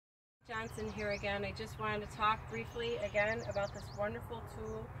Johnson here again. I just wanted to talk briefly again about this wonderful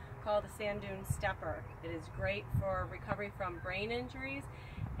tool called the Sanddune stepper. It is great for recovery from brain injuries,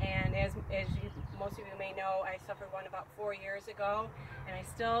 and as most of you may know, I suffered one about 4 years ago, and I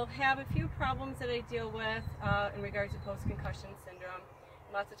still have a few problems that I deal with in regards to post-concussion syndrome.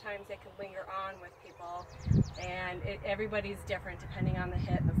 Lots of times they can linger on with people, and everybody's different depending on the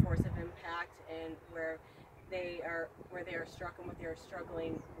hit, the force of impact, and where they are struck and what they are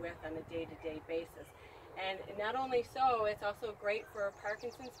struggling with on a day-to-day basis. And not only so, it's also great for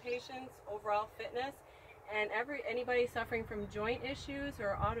Parkinson's patients, overall fitness, and anybody suffering from joint issues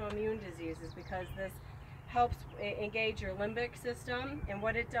or autoimmune diseases, because this helps engage your limbic system. And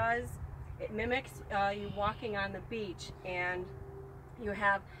what it does, it mimics you walking on the beach, and you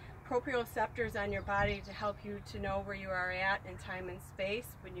have proprioceptors on your body to help you to know where you are at in time and space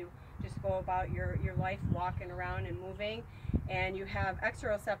when you just go about your life walking around and moving. And you have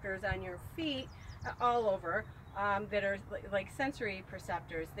exteroceptors on your feet all over that are like sensory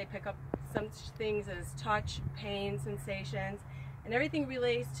perceptors. They pick up some things as touch, pain, sensations, and everything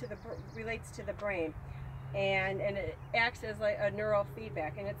relates to the brain. And it acts as like a neural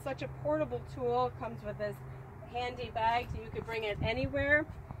feedback. And it's such a portable tool. It comes with this handy bag, so you could bring it anywhere.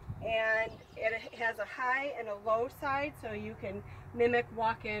 And it has a high and a low side, so you can mimic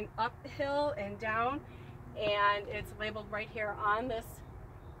walking uphill and down. And it's labeled right here on this.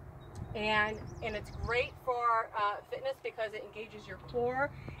 And it's great for fitness because it engages your core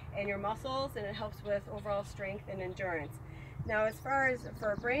and your muscles, and it helps with overall strength and endurance. Now, as far as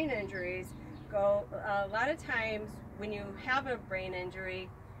for brain injuries go, a lot of times when you have a brain injury,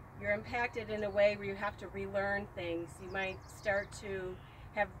 you're impacted in a way where you have to relearn things. You might start to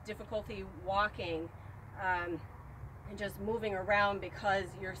have difficulty walking and just moving around because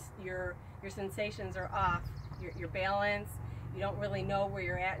your sensations are off, your balance. You don't really know where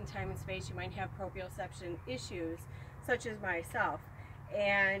you're at in time and space. You might have proprioception issues, such as myself.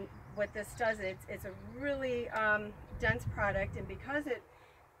 And what this does, it's a really dense product, and because it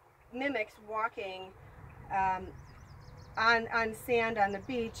mimics walking on sand on the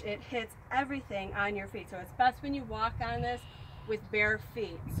beach, it hits everything on your feet. So it's best when you walk on this with bare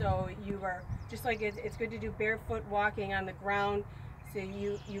feet. So you are just like it's good to do barefoot walking on the ground, so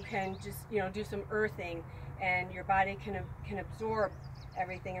you can just do some earthing, and your body can absorb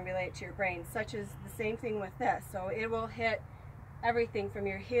everything and relate to your brain. Such as the same thing with this. So it will hit everything from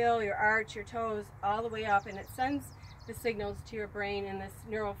your heel, your arch, your toes, all the way up, and it sends the signals to your brain in this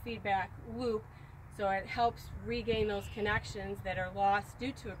neural feedback loop. So it helps regain those connections that are lost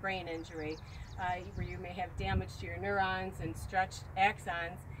due to a brain injury, where you may have damage to your neurons and stretched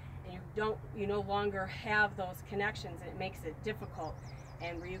axons, and you no longer have those connections, and it makes it difficult,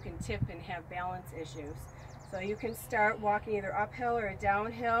 and where you can tip and have balance issues. So you can start walking either uphill or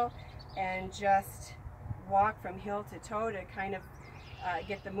downhill, and just walk from heel to toe to kind of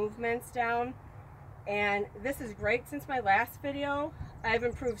get the movements down. And this is great. Since my last video, I've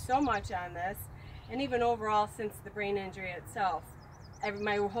improved so much on this, and even overall since the brain injury itself.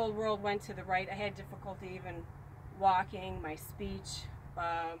 My whole world went to the right. I had difficulty even walking, my speech.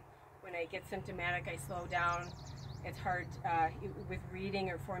 When I get symptomatic, I slow down. It's hard with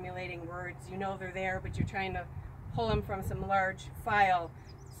reading or formulating words. You know they're there, but you're trying to pull them from some large file.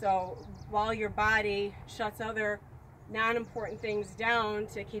 So while your body shuts other non-important things down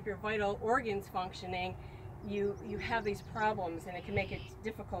to keep your vital organs functioning, you have these problems, and it can make it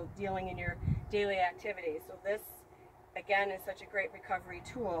difficult dealing in your daily activities. So this, again, is such a great recovery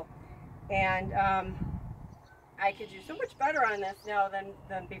tool. And I could do so much better on this now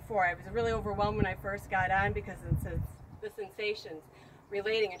than before. I was really overwhelmed when I first got on, because it's the sensations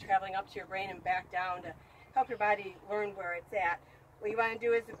relating and traveling up to your brain and back down to help your body learn where it's at. What you want to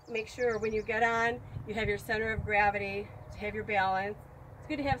do is make sure when you get on, you have your center of gravity to have your balance. It's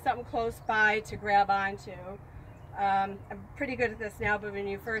good to have something close by to grab onto. I'm pretty good at this now, but when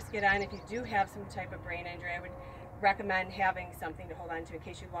you first get on, if you do have some type of brain injury, I would recommend having something to hold on to in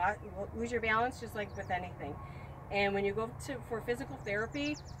case you lose your balance, just like with anything. And when you go for physical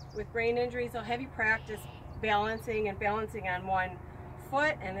therapy with brain injuries, they'll have you practice balancing on one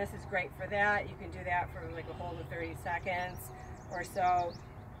foot, and this is great for that. You can do that for like a hold of 30 seconds or so.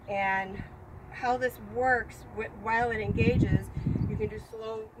 And how this works, while it engages, you can do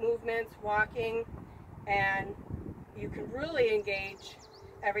slow movements, walking, and you can really engage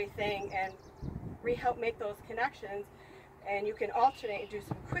everything and help make those connections. And you can alternate and do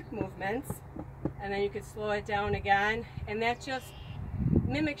some quick movements, and then you can slow it down again, and that just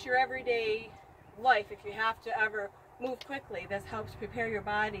mimics your everyday life. If you have to ever move quickly, this helps prepare your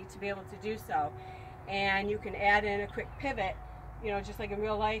body to be able to do so. And you can add in a quick pivot you know, just like in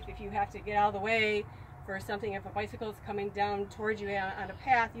real life, if you have to get out of the way for something, if a bicycle is coming down towards you on a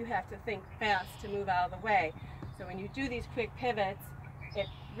path, you have to think fast to move out of the way. So when you do these quick pivots, it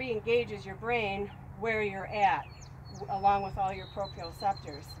re-engages your brain where you're at, along with all your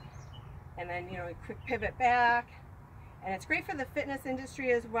proprioceptors. And then, you know, a quick pivot back. And it's great for the fitness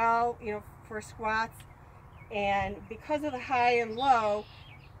industry as well, you know, for squats. And because of the high and low,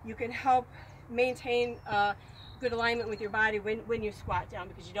 you can help maintain good alignment with your body when you squat down,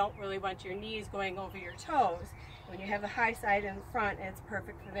 because you don't really want your knees going over your toes. When you have the high side in front, it's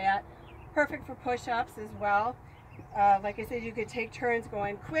perfect for that. Perfect for push-ups as well. Like I said, you could take turns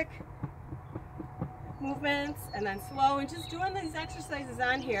going quick movements and then slow, and just doing these exercises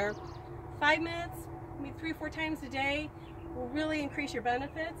on here 5 minutes, maybe 3 or 4 times a day, will really increase your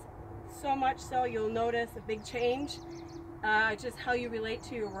benefits. So much so you'll notice a big change, just how you relate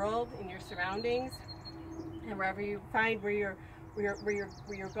to your world and your surroundings, and wherever you find where you're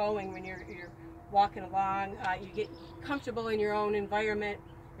going when you're walking along. You get comfortable in your own environment,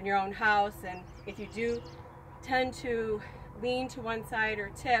 in your own house, and if you do tend to lean to one side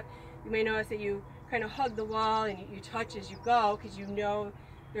or tip, you may notice that you kind of hug the wall and you touch as you go, because you know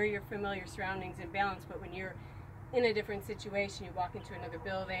they're your familiar surroundings and balance. But when you're in a different situation, you walk into another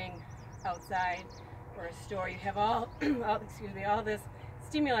building, outside, or a store, you have all this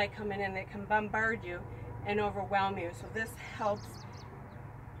stimuli coming in that can bombard you and overwhelm you. So this helps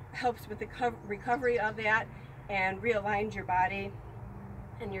with the recovery of that, and realigns your body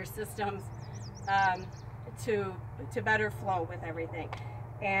and your systems to better flow with everything.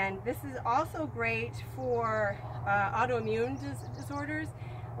 And this is also great for autoimmune disorders.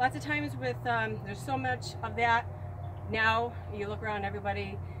 Lots of times with there's so much of that now. You look around,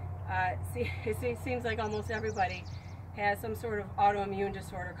 everybody, it seems like almost everybody has some sort of autoimmune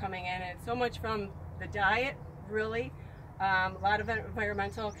disorder coming in, and it's so much from the diet, really. A lot of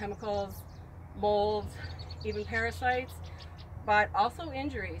environmental chemicals, molds, even parasites, but also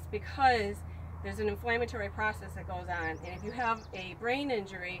injuries, because there's an inflammatory process that goes on. And if you have a brain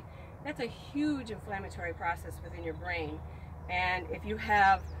injury, that's a huge inflammatory process within your brain. And if you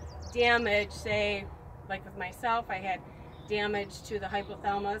have damage, say, like with myself, I had damage to the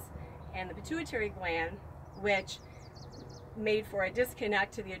hypothalamus and the pituitary gland, which made for a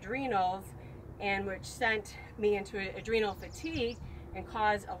disconnect to the adrenals, and which sent me into adrenal fatigue and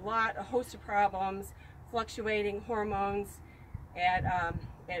caused a host of problems, fluctuating hormones, and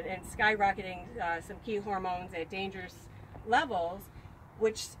skyrocketing some key hormones at dangerous levels,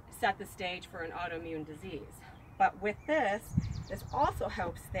 which set the stage for an autoimmune disease. But with this also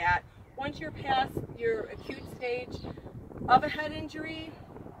helps that once you're past your acute stage of a head injury,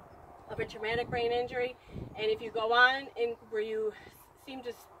 of a traumatic brain injury, and if you go on in where you seem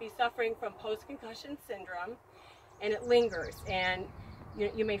to be suffering from post-concussion syndrome, and it lingers, and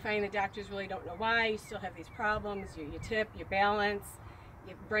you may find the doctors really don't know why, you still have these problems, you tip, you balance,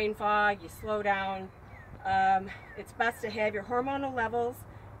 you have brain fog, you slow down. It's best to have your hormonal levels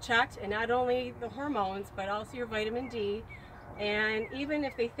checked, and not only the hormones, but also your vitamin D. And even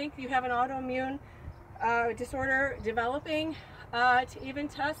if they think you have an autoimmune disorder developing, to even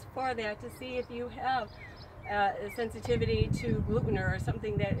test for that to see if you have a sensitivity to gluten or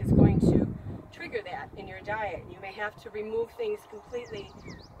something that is going to trigger that in your diet. You may have to remove things completely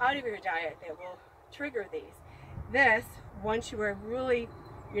out of your diet that will trigger these. This, once you are really,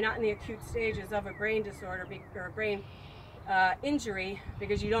 you're not in the acute stages of a brain disorder or a brain injury,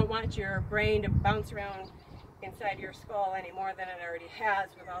 because you don't want your brain to bounce around inside your skull any more than it already has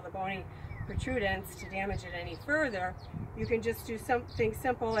with all the bony protrudence to damage it any further. You can just do something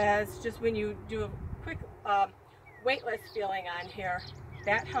simple as just when you do a quick weightless feeling on here,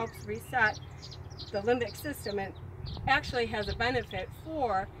 that helps reset the limbic system and actually has a benefit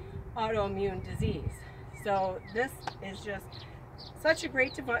for autoimmune disease. So this is just such a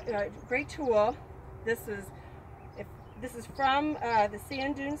great tool. This is from the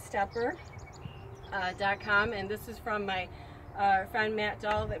Sanddune Stepper.com, and this is from my friend Matt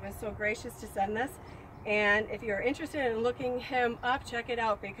Dahl that was so gracious to send this. And if you're interested in looking him up, check it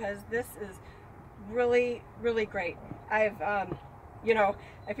out, because this is really, really great. I've, I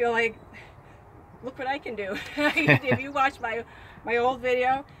feel like, look what I can do. If you watch my old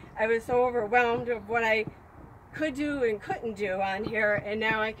video, I was so overwhelmed of what I could do and couldn't do on here, and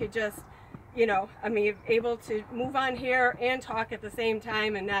now I could just, I'm able to move on here and talk at the same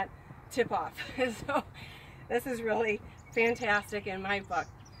time and not tip off. So this is really fantastic in my book.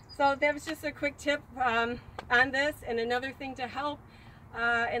 So that was just a quick tip on this, and another thing to help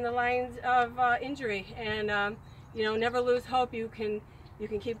in the lines of injury. And never lose hope. You can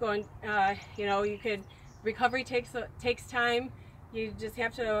keep going. Recovery takes time. You just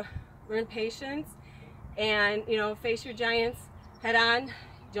have to learn patience and, you know, face your giants head on.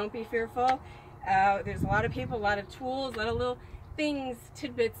 Don't be fearful. There's a lot of people, a lot of tools, a lot of little things,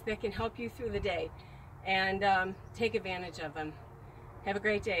 tidbits that can help you through the day, and take advantage of them. Have a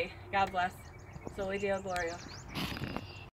great day. God bless. Soli Deo Gloria.